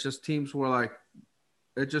teams where like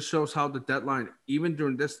it just shows how the deadline, even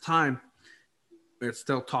during this time, it's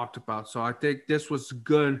still talked about. So I think this was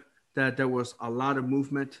good that there was a lot of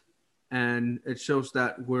movement, and it shows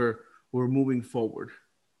that we're moving forward.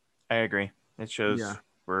 I agree. It shows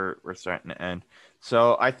we're starting to end.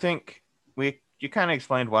 So I think you kind of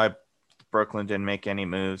explained why Brooklyn didn't make any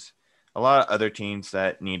moves. A lot of other teams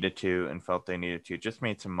that needed to and felt they needed to just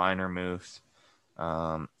made some minor moves.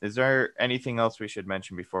 Is there anything else we should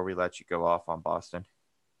mention before we let you go off on Boston?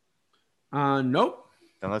 Nope.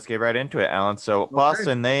 Then let's get right into it, Alan. So okay.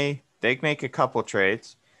 Boston, they make a couple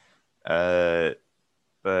trades, but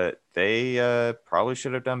they probably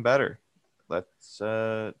should have done better. Let's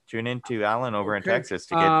tune into Alan over in Texas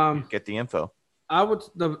to get the info.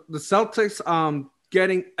 The Celtics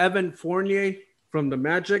getting Evan Fournier from the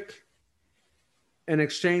Magic in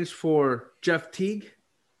exchange for Jeff Teague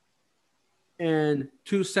and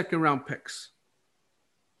 2 second-round picks.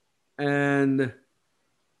 And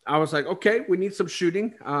I was like, okay, we need some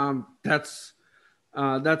shooting. That's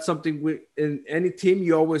something in any team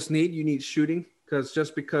you always need. You need shooting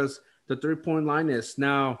because the three-point line is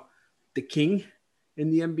now the king in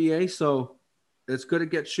the NBA. So it's good to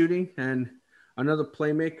get shooting and another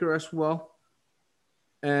playmaker as well.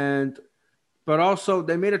 But also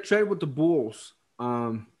they made a trade with the Bulls.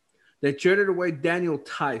 They traded away Daniel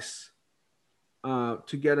Tice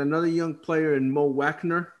to get another young player in Mo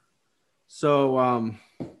Wagner. So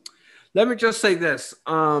let me just say this.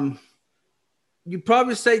 You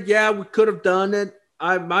probably say, yeah, we could have done it.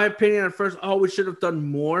 My opinion at first, we should have done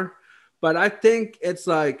more. But I think it's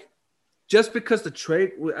like just because the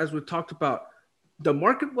trade, as we talked about, the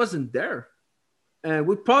market wasn't there. And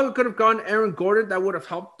we probably could have gone Aaron Gordon. That would have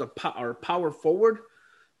helped our power forward.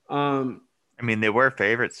 I mean, they were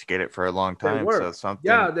favorites to get it for a long time. So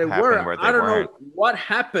something they were. Where they I don't know what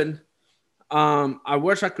happened. I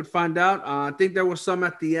wish I could find out. I think there was some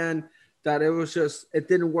at the end that it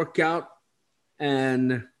didn't work out.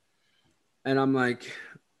 And I'm like,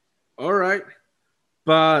 all right.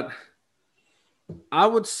 But I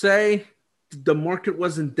would say the market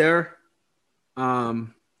wasn't there. It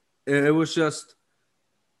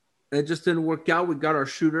just didn't work out. We got our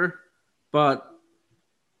shooter. But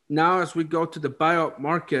now as we go to the buyout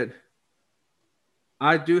market,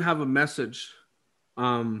 I do have a message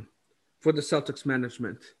for the Celtics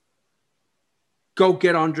management. Go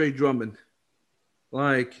get Andre Drummond.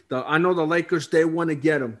 I know the Lakers, they want to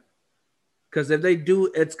get him. Because if they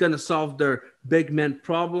do, it's going to solve their big man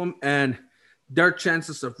problem, and their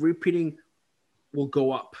chances of repeating will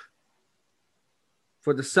go up.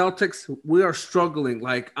 For the Celtics, we are struggling.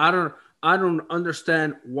 Like I don't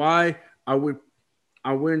understand why are we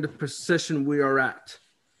in the position we are at.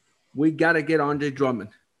 We got to get Andre Drummond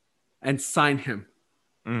and sign him.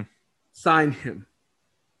 Sign him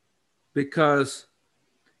because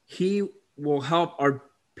he will help our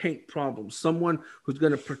paint problems. Someone who's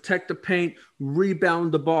going to protect the paint,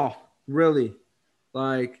 rebound the ball. Really,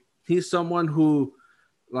 like he's someone who,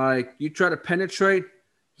 like you try to penetrate,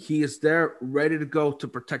 he is there ready to go to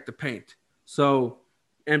protect the paint. So,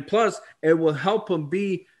 and plus, it will help him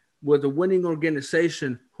be with a winning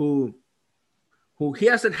organization who he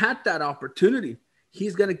hasn't had that opportunity.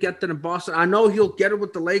 He's going to get that in Boston. I know he'll get it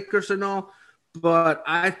with the Lakers and all, but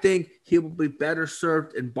I think he will be better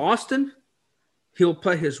served in Boston. He'll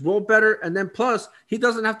play his role better. And then plus, he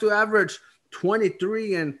doesn't have to average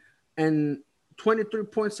 23 and 23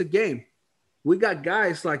 points a game. We got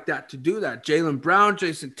guys like that to do that. Jaylen Brown,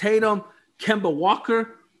 Jason Tatum, Kemba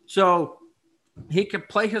Walker. So he can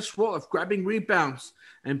play his role of grabbing rebounds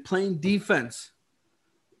and playing defense.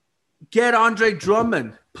 Get Andre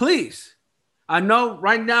Drummond, please. I know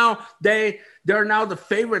right now they're now the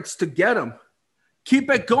favorites to get him. Keep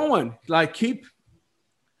it going. Like keep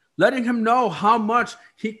letting him know how much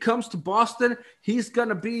he comes to Boston. He's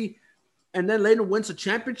gonna be, and then later wins a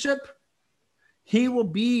championship. He will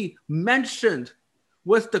be mentioned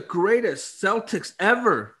with the greatest Celtics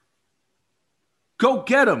ever. Go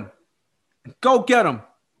get him. Go get him.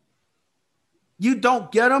 You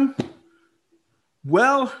don't get him?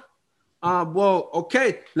 Well,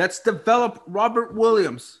 okay. Let's develop Robert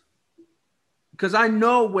Williams. Because I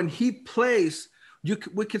know when he plays,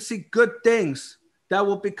 we can see good things that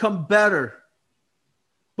will become better.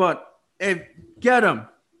 But get him.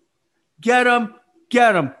 Get him.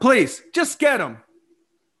 Get him. Please, just get him.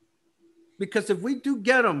 Because if we do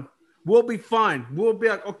get him, we'll be fine. We'll be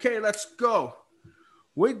like, okay, let's go.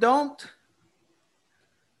 We don't,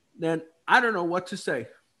 then I don't know what to say.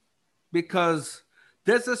 Because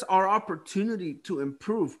this is our opportunity to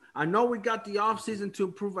improve. I know we got the offseason to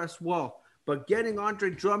improve as well. But getting Andre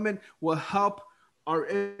Drummond will help our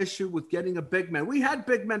issue with getting a big man. We had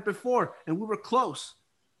big men before, and we were close.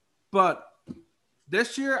 But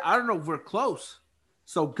this year, I don't know if we're close.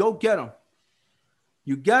 So go get them.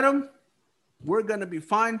 You get them, we're going to be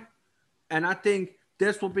fine. And I think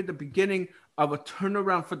this will be the beginning of a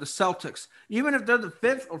turnaround for the Celtics. Even if they're the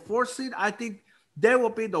 5th or 4th seed, I think they will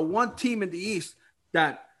be the one team in the East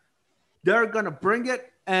that they're going to bring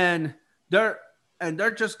it, and they're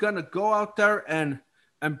just going to go out there and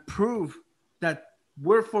prove that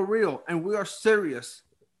we're for real and we are serious,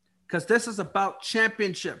 because this is about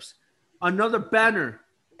championships. Another banner,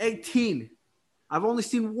 18. I've only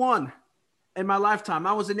seen one in my lifetime.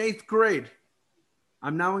 I was in 8th grade.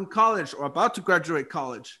 I'm now in college or about to graduate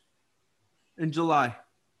college in July.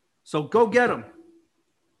 So go get them.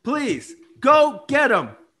 Please, go get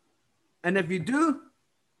them. And if you do,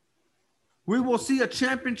 we will see a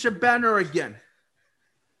championship banner again.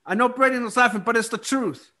 I know Braden was laughing, but it's the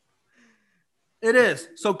truth. It is.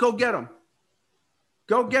 So go get them.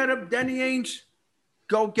 Go get him, Danny Ainge.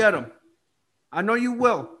 Go get him. I know you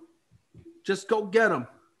will. Just go get him.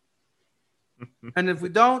 And if we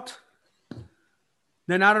don't,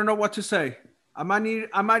 then I don't know what to say. I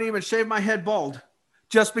might even shave my head bald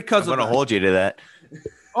just because I'm going to hold you to that.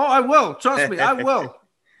 Oh, I will. Trust me, I will.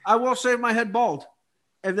 I will shave my head bald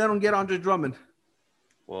if they don't get Andre Drummond.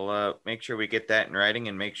 We'll make sure we get that in writing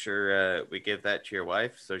and make sure we give that to your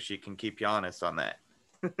wife so she can keep you honest on that.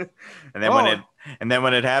 and then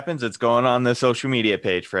when it happens, it's going on the social media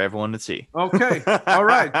page for everyone to see. Okay. All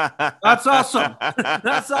right. That's awesome.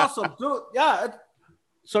 That's awesome. Dude, yeah.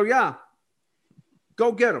 So yeah,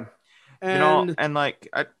 go get them. And I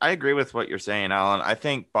agree with what you're saying, Alan. I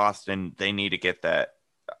think Boston, they need to get that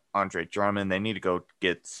Andre Drummond. They need to go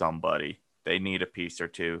get somebody. They need a piece or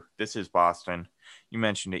two. This is Boston. You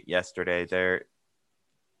mentioned it yesterday.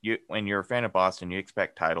 When you're a fan of Boston, you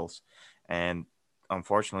expect titles, and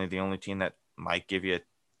unfortunately, the only team that might give you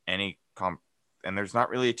and there's not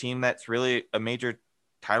really a team that's really a major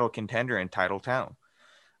title contender in Title Town.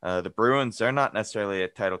 The Bruins, they're not necessarily a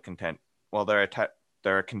title contender. Well, they're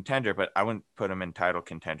a contender, but I wouldn't put them in title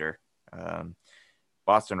contender.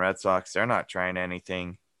 Boston Red Sox, they're not trying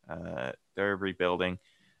anything. They're rebuilding.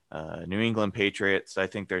 New England Patriots, I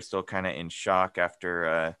think they're still kind of in shock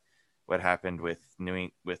after what happened with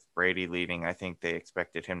Brady leaving. I think they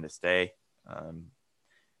expected him to stay. So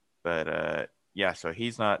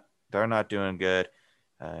they're not doing good.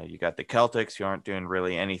 You got the Celtics who aren't doing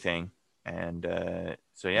really anything. And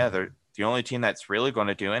the only team that's really going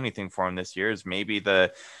to do anything for him this year is maybe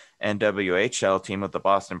the NWHL team of the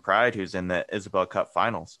Boston Pride, who's in the Isabel Cup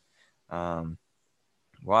finals.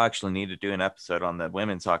 We'll actually need to do an episode on the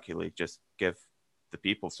Women's Hockey League, just give the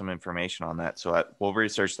people some information on that. So we'll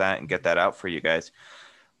research that and get that out for you guys.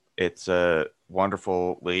 It's a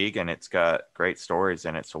wonderful league and it's got great stories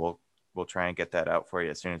in it. So we'll try and get that out for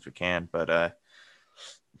you as soon as we can. But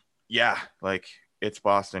yeah, like, it's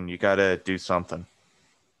Boston. You got to do something.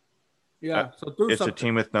 Yeah, so it's something. A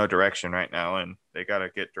team with no direction right now, and they got to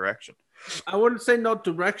get direction. I wouldn't say no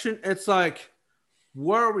direction. It's like,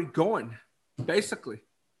 where are we going, basically?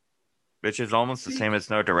 Which is almost the same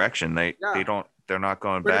as no direction. They're not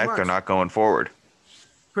going back. Much. They're not going forward.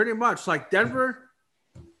 Pretty much. Like Denver,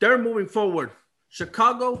 they're moving forward.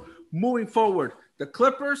 Chicago, moving forward. The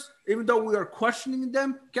Clippers, even though we are questioning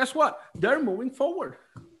them, guess what? They're moving forward.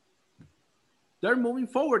 They're moving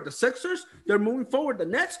forward. The Sixers, they're moving forward. The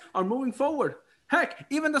Nets are moving forward. Heck,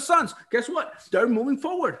 even the Suns, guess what? They're moving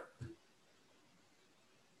forward.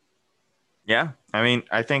 Yeah. I mean,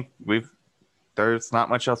 I think there's not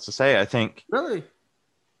much else to say. I think. Really?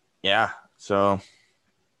 Yeah. So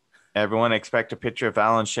everyone expect a picture of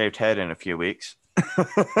Alan's shaved head in a few weeks.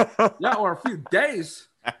 Yeah, or a few days.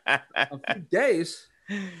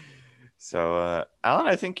 So, Alan,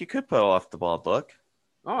 I think you could pull off the bald look.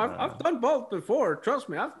 Oh, I've done both before. Trust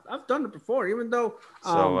me, I've done it before. Even though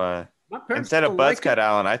instead of buzz cut,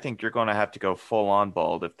 Alan, I think you're going to have to go full on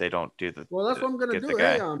bald if they don't do the. Well, that's what I'm going to do.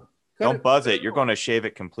 Hey, don't buzz it. You're going to shave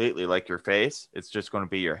it completely, like your face. It's just going to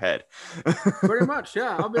be your head. Pretty much,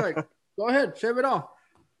 yeah. I'll be like, go ahead, shave it off.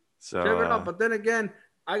 Shave it off. But then again,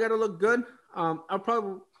 I got to look good. I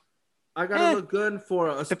got to look good for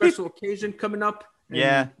a special occasion coming up.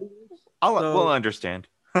 Yeah, we'll understand.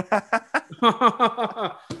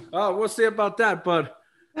 We'll see about that, but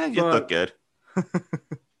you look good.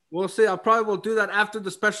 We'll see. I probably will do that after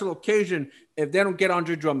the special occasion if they don't get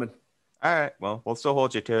Andre Drummond. All right. Well, we'll still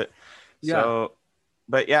hold you to it. Yeah. So,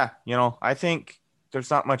 but yeah, I think there's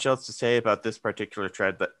not much else to say about this particular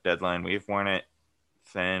trade deadline. We've worn it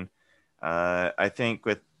thin. I think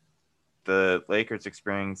with the Lakers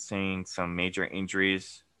experiencing some major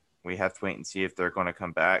injuries, we have to wait and see if they're going to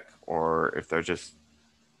come back or if they're just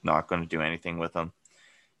not going to do anything with them.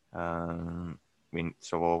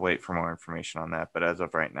 So we'll wait for more information on that. But as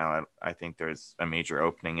of right now, I think there's a major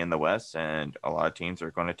opening in the West, and a lot of teams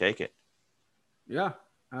are going to take it. Yeah,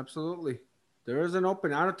 absolutely. There is an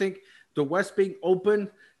open. I don't think the West being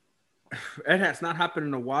open, it has not happened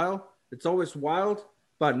in a while. It's always wild,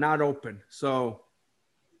 but not open. So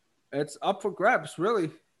it's up for grabs, really.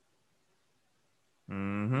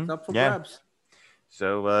 Mm-hmm. It's up for grabs.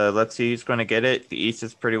 So let's see who's going to get it. The East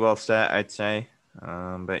is pretty well set, I'd say.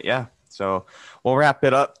 But yeah, so we'll wrap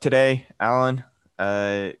it up today, Alan.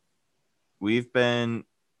 We've been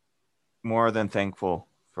more than thankful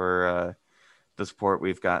for the support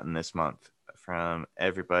we've gotten this month from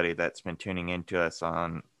everybody that's been tuning into us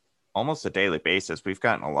on almost a daily basis. We've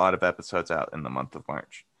gotten a lot of episodes out in the month of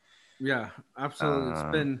March. Yeah,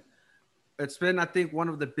 absolutely. It's been, I think, one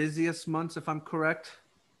of the busiest months, if I'm correct.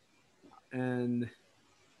 And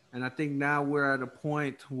I think now we're at a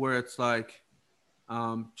point where it's like,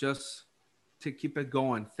 just to keep it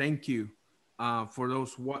going. Thank you for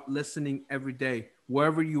those listening every day,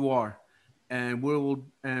 wherever you are, and we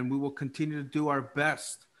will continue to do our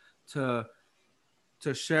best to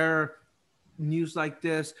share news like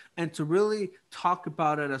this and to really talk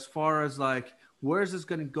about it as far as like where is this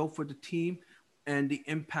going to go for the team and the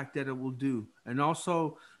impact that it will do, and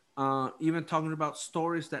also even talking about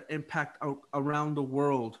stories that impact around the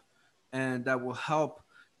world and that will help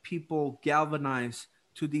people galvanize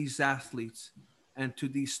to these athletes and to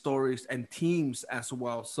these stories and teams as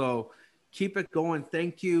well. So keep it going.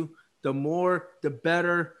 Thank you. The more, the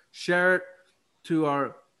better. Share it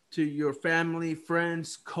to your family,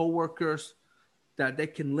 friends, coworkers, that they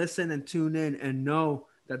can listen and tune in and know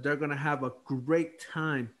that they're going to have a great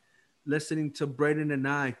time listening to Braden and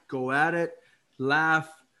I go at it, laugh,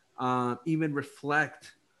 even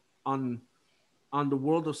reflect on the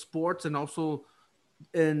world of sports and also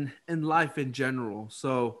in life in general.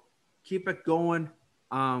 So keep it going.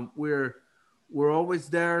 We're always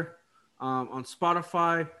there on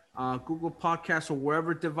Spotify, Google Podcasts, or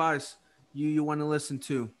wherever device you want to listen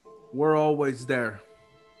to. We're always there.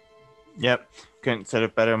 Yep. Couldn't said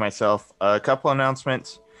it better myself. A couple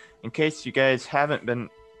announcements. In case you guys haven't been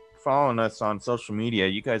following us on social media,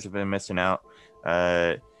 you guys have been missing out.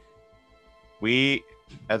 We,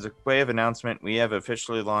 as a way of announcement, we have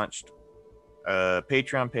officially launched a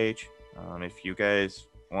Patreon page. If you guys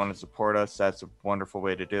want to support us, that's a wonderful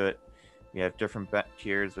way to do it. We have different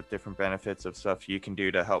tiers with different benefits of stuff you can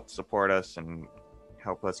do to help support us and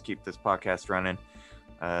help us keep this podcast running.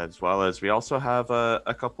 As well as we also have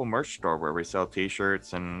a couple merch store where we sell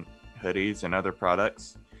t-shirts and hoodies and other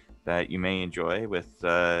products that you may enjoy with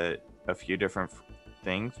a few different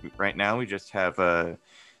things. Right now we just have the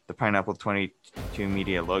Pineapple 22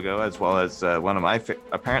 Media logo, as well as one of my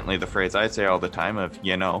apparently the phrase I say all the time of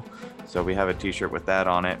so we have a t-shirt with that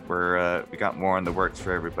on it. We got more in the works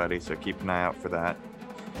for everybody, so keep an eye out for that.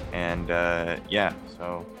 And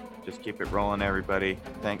so just keep it rolling, everybody.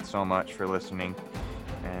 Thanks so much for listening,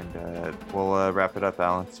 and we'll wrap it up,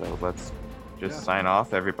 Alan. So let's just sign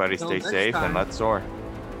off. Everybody stay safe and let's soar.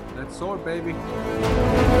 Let's soar, baby.